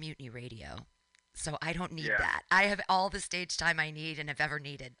I have Mutiny Radio, so I don't need that. I have all the stage time I need and have ever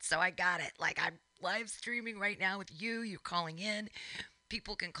needed. So I got it. Like, I'm live streaming right now with you. You're calling in.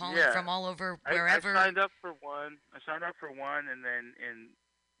 People can call in from all over, wherever. I signed up for one. And then in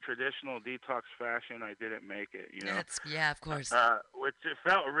traditional detox fashion, I didn't make it. You know. Yeah, of course. Which it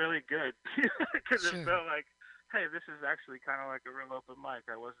felt really good because Sure. it felt like, hey, this is actually kind of like a real open mic.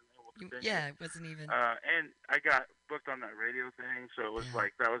 I wasn't able to finish Yeah, it. it wasn't even. And I got booked on that radio thing, so it was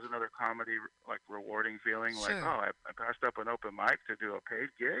like that was another comedy like rewarding feeling. Like, Sure. oh, I passed up an open mic to do a paid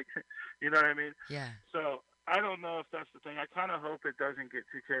gig. You know what I mean? Yeah. So I don't know if that's the thing. I kind of hope it doesn't get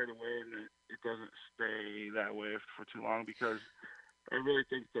too carried away and that it doesn't stay that way for too long, because I really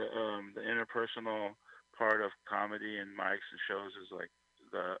think the interpersonal part of comedy and mics and shows is like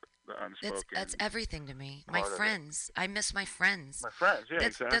the unspoken. That's everything to me. My part of it. friends. I miss my friends. My friends, yeah,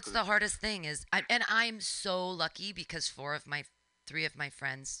 That's exactly. the hardest thing is, and I'm so lucky because three of my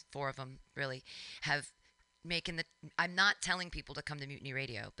friends, four of them really, have making the. I'm not telling people to come to Mutiny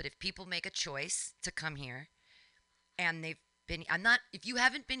Radio, but if people make a choice to come here, and they've been, if you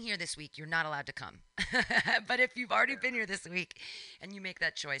haven't been here this week, you're not allowed to come. But if you've already been here this week, and you make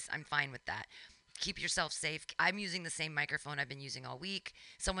that choice, I'm fine with that. Keep yourself safe. I'm using the same microphone I've been using all week.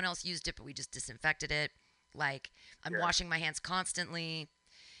 Someone else used it, but we just disinfected it. Like, I'm washing my hands constantly,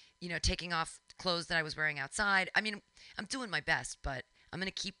 you know, taking off clothes that I was wearing outside. I mean, I'm doing my best, but I'm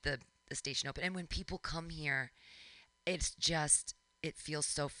going to keep the station open. And when people come here, it's just, it feels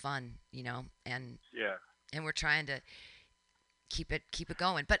so fun, you know, and we're trying to keep it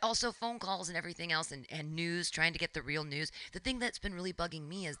going, but also phone calls and everything else, and news, trying to get the real news. The thing that's been really bugging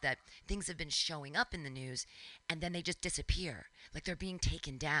me is that things have been showing up in the news and then they just disappear, like they're being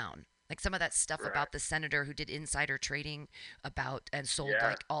taken down, like some of that stuff about the senator who did insider trading about and sold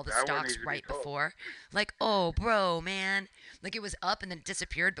like all the stocks right before, like, oh bro, man, like it was up and then it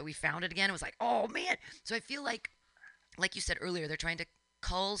disappeared, but we found it again. It was like, oh man. So I feel like you said earlier, they're trying to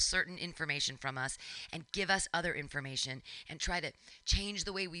cull certain information from us and give us other information and try to change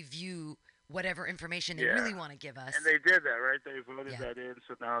the way we view whatever information they really want to give us. And they did that, right? They voted that in,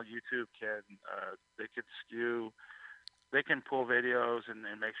 so now YouTube can they can pull videos and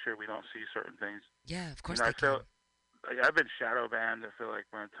make sure we don't see certain things. Yeah, of course they can. Like, I've been shadow banned, I feel like,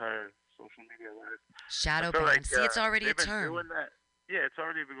 my entire social media life. Shadow banned. Like, See, it's already a they've been term. doing that. Yeah, it's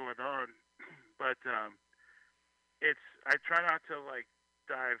already been going on. But I try not to like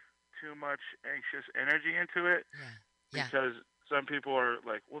dive too much anxious energy into it, because some people are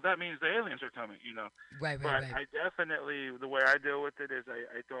like, well, that means the aliens are coming, you know. Right. I definitely, the way I deal with it is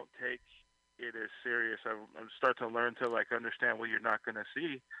I don't take it as serious. I start to learn to like understand, well, you're not going to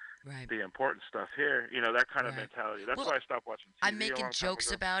see the important stuff here, you know, that kind of mentality. That's why I stopped watching TV. I'm making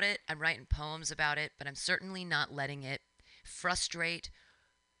jokes about it. I'm writing poems about it, but I'm certainly not letting it frustrate,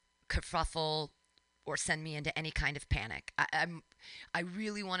 kerfuffle, or send me into any kind of panic. I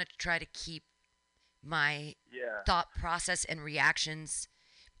really want to try to keep my thought process and reactions,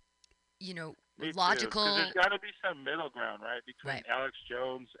 you know, logical. Because there's got to be some middle ground, right, between Alex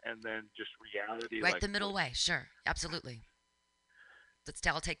Jones and then just reality. Right, like the middle way. Sure, absolutely.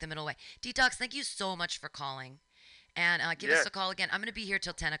 I'll take the middle way. Detox, thank you so much for calling, and give us a call again. I'm going to be here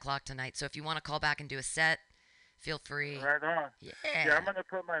till 10 o'clock tonight, so if you want to call back and do a set, feel free. Right on. Yeah, I'm going to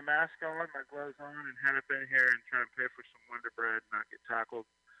put my mask on, my gloves on, and head up in here and try and pay for some Wonder Bread and not get tackled.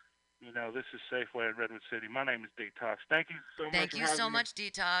 You know, this is Safeway in Redwood City. My name is Detox. Thank you so much. Thank you so much,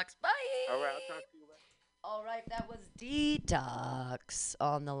 Detox. Bye. All right, I'll talk to you later. All right, that was Detox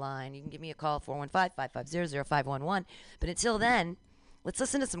on the line. You can give me a call, 415-550-0511. But until then, let's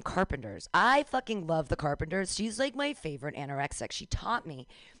listen to some Carpenters. I fucking love the Carpenters. She's like my favorite anorexic. She taught me.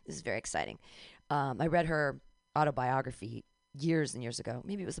 This is very exciting. I read her autobiography years and years ago.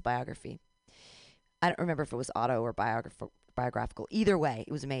 Maybe it was a biography. I don't remember if it was auto or biographical. Either way,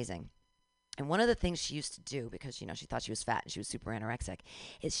 it was amazing. And one of the things she used to do, because, you know, she thought she was fat and she was super anorexic,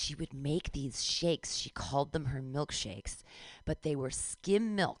 is she would make these shakes. She called them her milkshakes, but they were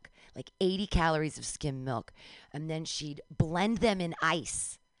skim milk, like 80 calories of skim milk. And then she'd blend them in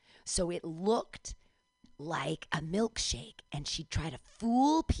ice. So it looked like a milkshake. And she'd try to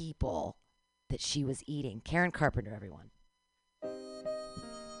fool people that she was eating. Karen Carpenter, everyone.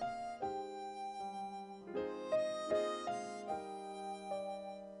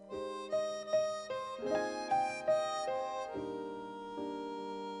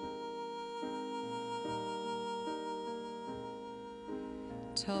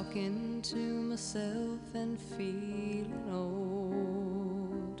 Talking to myself and feeling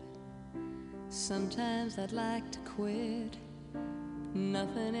old. Sometimes I'd like to quit.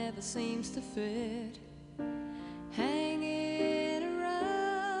 Nothing ever seems to fit. Hanging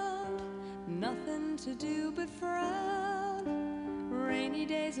around, nothing to do but frown. Rainy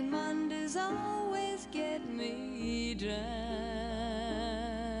days and Mondays always get me down.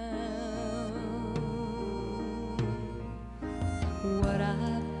 What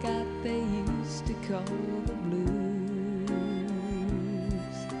I've got they used to call the blues.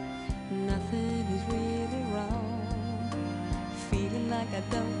 Nothing is really wrong. Feeling like I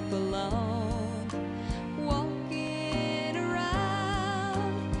don't belong. Walking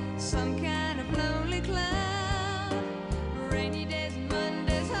around some kind of lonely cloud. Rainy days and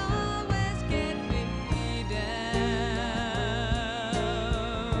Mondays always get me down.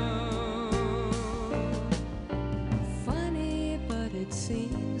 Funny, but it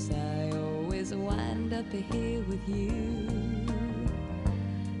seems I always wind up here with you.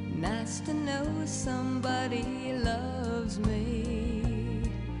 Nice to know somebody loves me.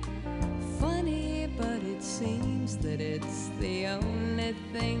 Funny, but it seems that it's the only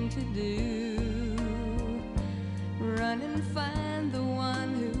thing to do. Run and find the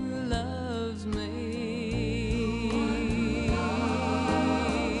one who loves me.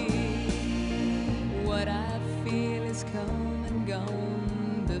 What I feel is come and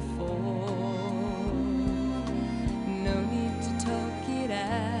gone before. No need to talk it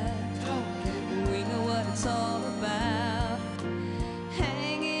out. We know what it's all about.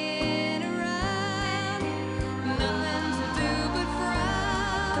 Hanging around, nothing to do but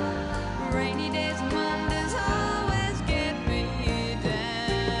frown. Rainy days and Mondays always get me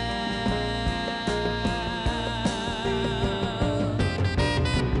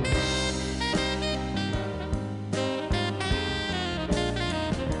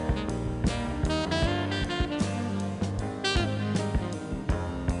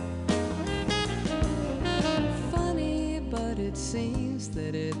Funny, but it seems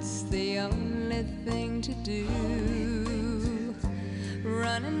that it's the only thing to do.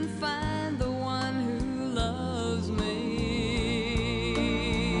 Run and find the one who loves me.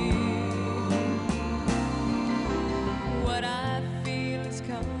 What I feel is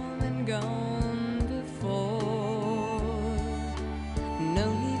come and gone before.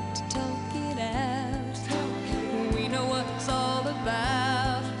 No need to talk it out. We know what it's all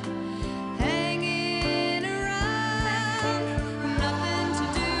about. Hanging around, nothing to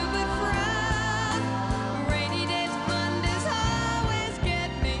do but frown. Rainy days and Mondays always get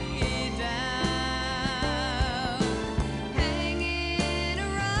me down. Hanging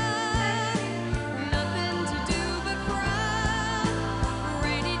around, nothing to do but frown.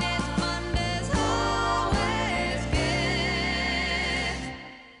 Rainy days and Mondays always get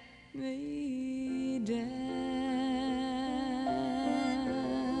me down.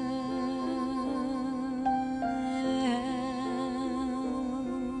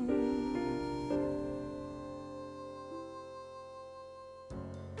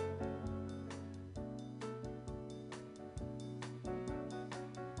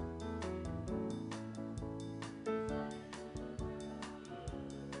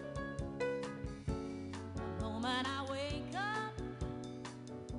 The moment I